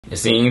It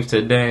seems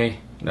today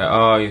that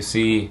all you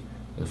see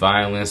is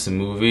violence in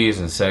movies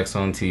and sex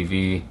on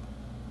TV.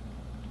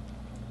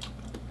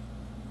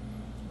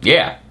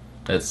 Yeah,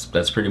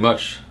 that's pretty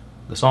much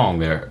the song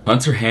there.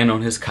 Hunter Hand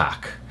on His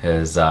Cock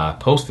has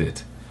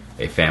posted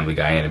a Family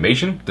Guy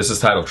animation. This is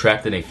titled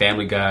Trapped in a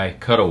Family Guy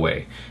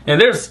Cutaway. And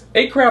there's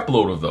a crap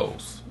load of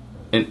those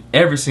in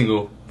every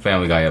single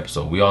Family Guy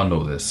episode. We all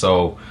know this.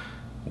 So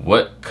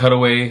what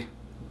cutaway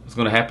is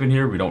going to happen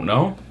here, we don't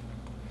know.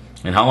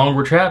 And how long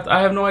we're trapped,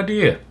 I have no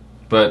idea.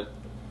 But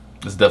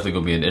it's definitely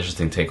going to be an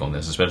interesting take on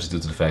this, especially due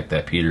to the fact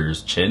that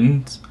Peter's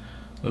chins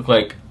look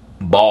like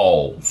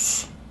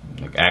balls,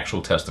 like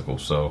actual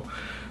testicles. So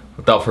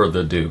without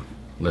further ado,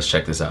 let's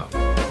check this out.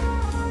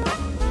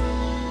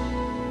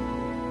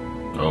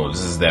 Oh, this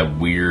is that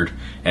weird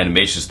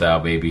animation style,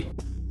 baby.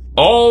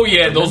 Oh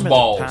yeah, those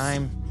balls. The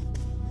time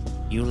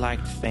you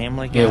liked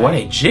Family Guy? Yeah, why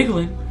they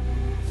jiggling?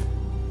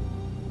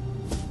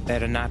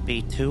 Better not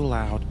be too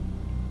loud.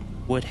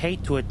 Would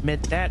hate to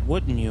admit that,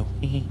 wouldn't you?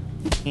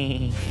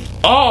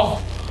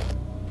 Oh!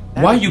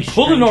 Why are you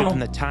pulling on him? From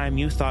the time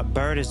you thought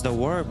 "bird is the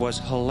word" was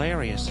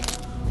hilarious.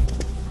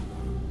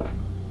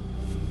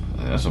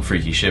 That's some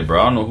freaky shit,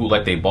 bro. I don't know who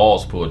like they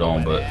balls pulled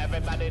on, but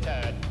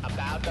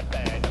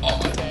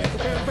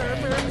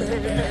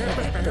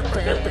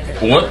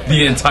what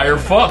the entire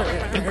fuck?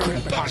 You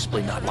couldn't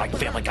possibly not like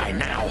Family Guy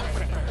now.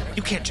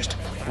 You can't just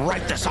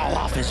write this all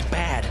off as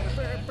bad,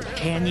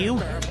 can you?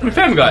 I mean,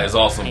 Family Guy is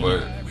awesome,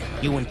 but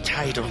you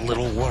entitled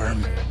little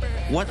worm.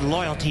 What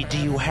loyalty do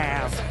you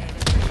have?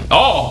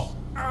 Oh!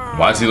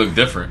 Why does he look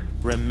different?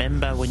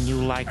 Remember when you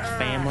liked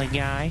Family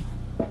Guy?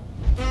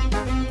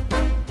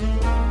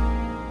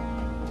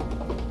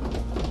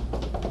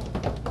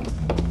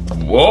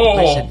 Whoa!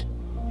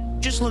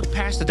 Listen, just look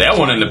past the that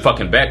one in the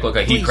fucking back looked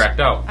like Please, he cracked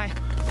out.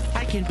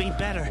 I can be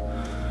better.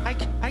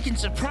 I can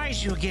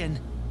surprise you again.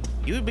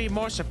 You'd be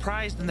more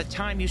surprised than the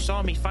time you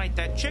saw me fight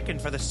that chicken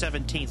for the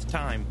 17th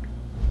time.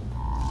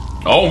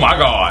 Oh my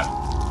god.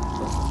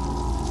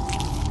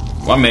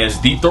 My man's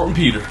deep throating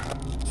Peter.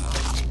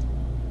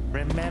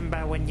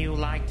 Remember when you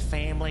liked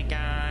Family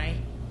Guy?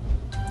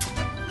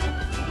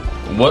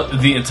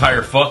 What the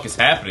entire fuck is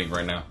happening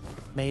right now?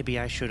 Maybe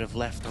I should have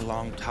left a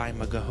long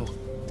time ago.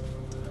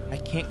 I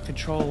can't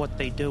control what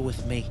they do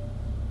with me.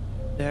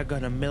 They're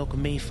gonna milk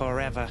me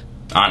forever.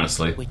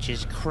 Honestly. Which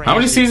is crazy. How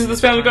many seasons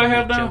does Family Guy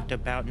have now? Joked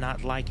about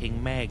not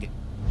liking Meg.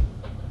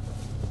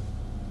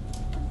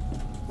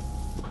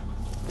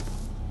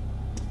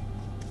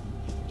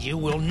 You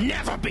will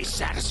never be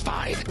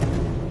satisfied.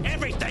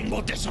 Everything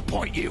will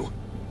disappoint you.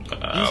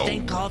 You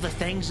think all the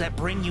things that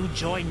bring you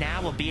joy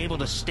now will be able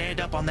to stand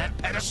up on that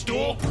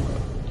pedestal?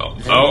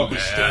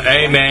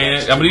 Hey man,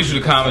 I'm gonna need you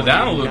to calm it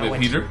down a little bit,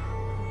 Peter.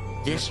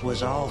 This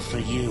was all for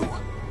you.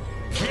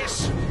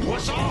 This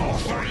was all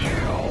for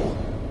you.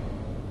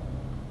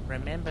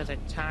 Remember the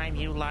time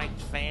you liked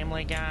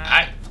Family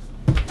Guy?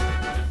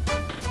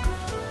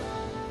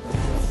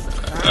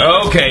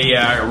 Okay,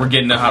 yeah, we're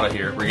getting out of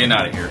here. We're getting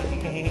out of here.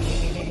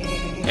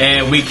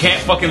 And we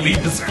can't fucking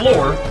leave this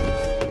floor.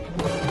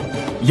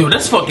 Yo,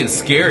 that's fucking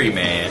scary,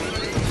 man.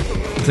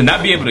 To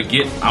not be able to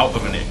get out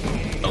of it.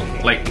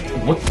 Like,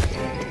 what?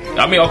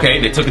 I mean,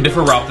 okay, they took a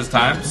different route this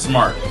time.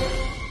 Smart.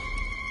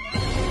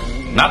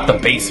 Not the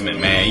basement,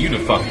 man. You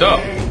done fucked up.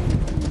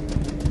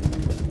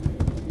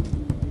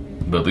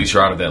 But at least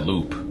you're out of that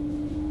loop.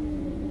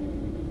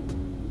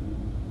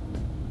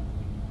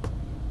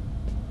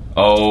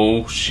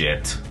 Oh,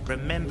 shit.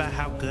 Remember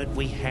how good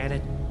we had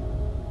it?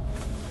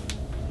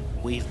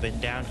 We've been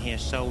down here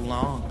so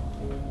long.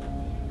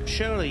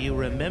 Surely you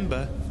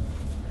remember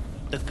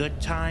the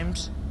good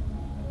times?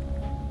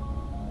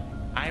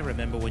 I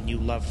remember when you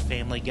loved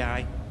Family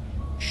Guy.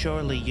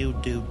 Surely you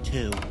do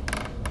too.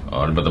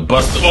 Oh, but the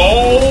bus.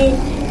 Oh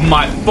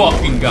my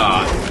fucking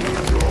god.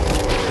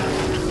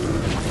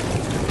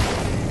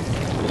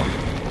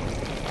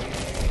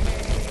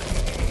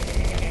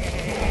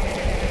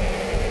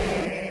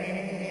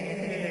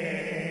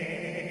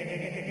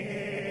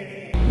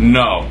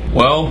 No.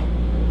 Well,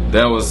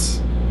 that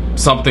was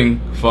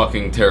something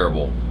fucking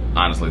terrible.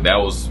 Honestly, that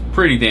was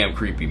pretty damn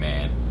creepy,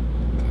 man.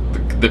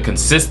 The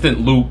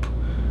consistent loop,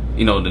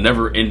 you know, the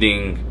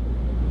never-ending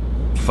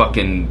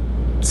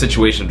fucking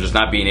situation of just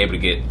not being able to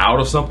get out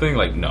of something,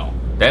 like, no.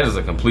 That is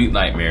a complete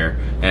nightmare.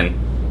 And,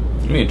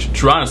 I mean,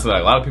 true honestly,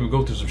 like, a lot of people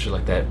go through some shit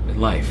like that in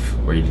life,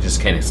 where you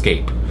just can't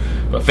escape.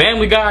 But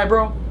Family Guy,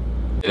 bro,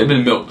 they've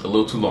been milked a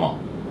little too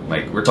long.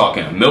 Like, we're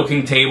talking a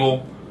milking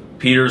table,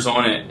 Peter's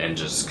on it, and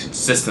just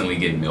consistently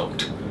getting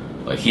milked.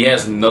 Like, he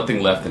has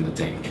nothing left in the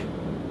tank.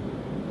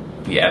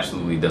 He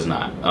absolutely does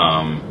not.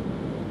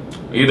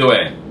 Either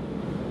way,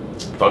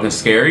 fucking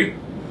scary.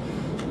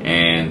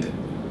 And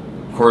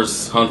of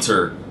course,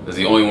 Hunter is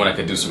the only one that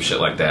could do some shit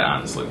like that,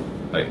 honestly.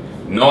 Like,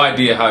 no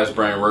idea how his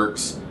brain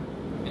works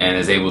and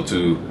is able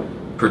to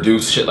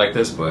produce shit like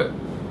this, but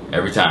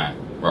every time,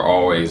 we're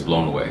always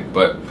blown away.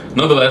 But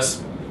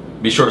nonetheless,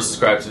 be sure to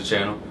subscribe to the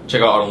channel.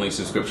 Check out all the links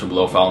in the description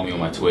below. Follow me on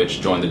my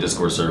Twitch. Join the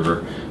Discord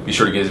server. Be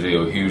sure to give this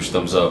video a huge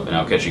thumbs up, and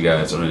I'll catch you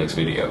guys on the next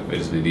video. It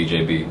has been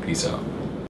djb. Peace out.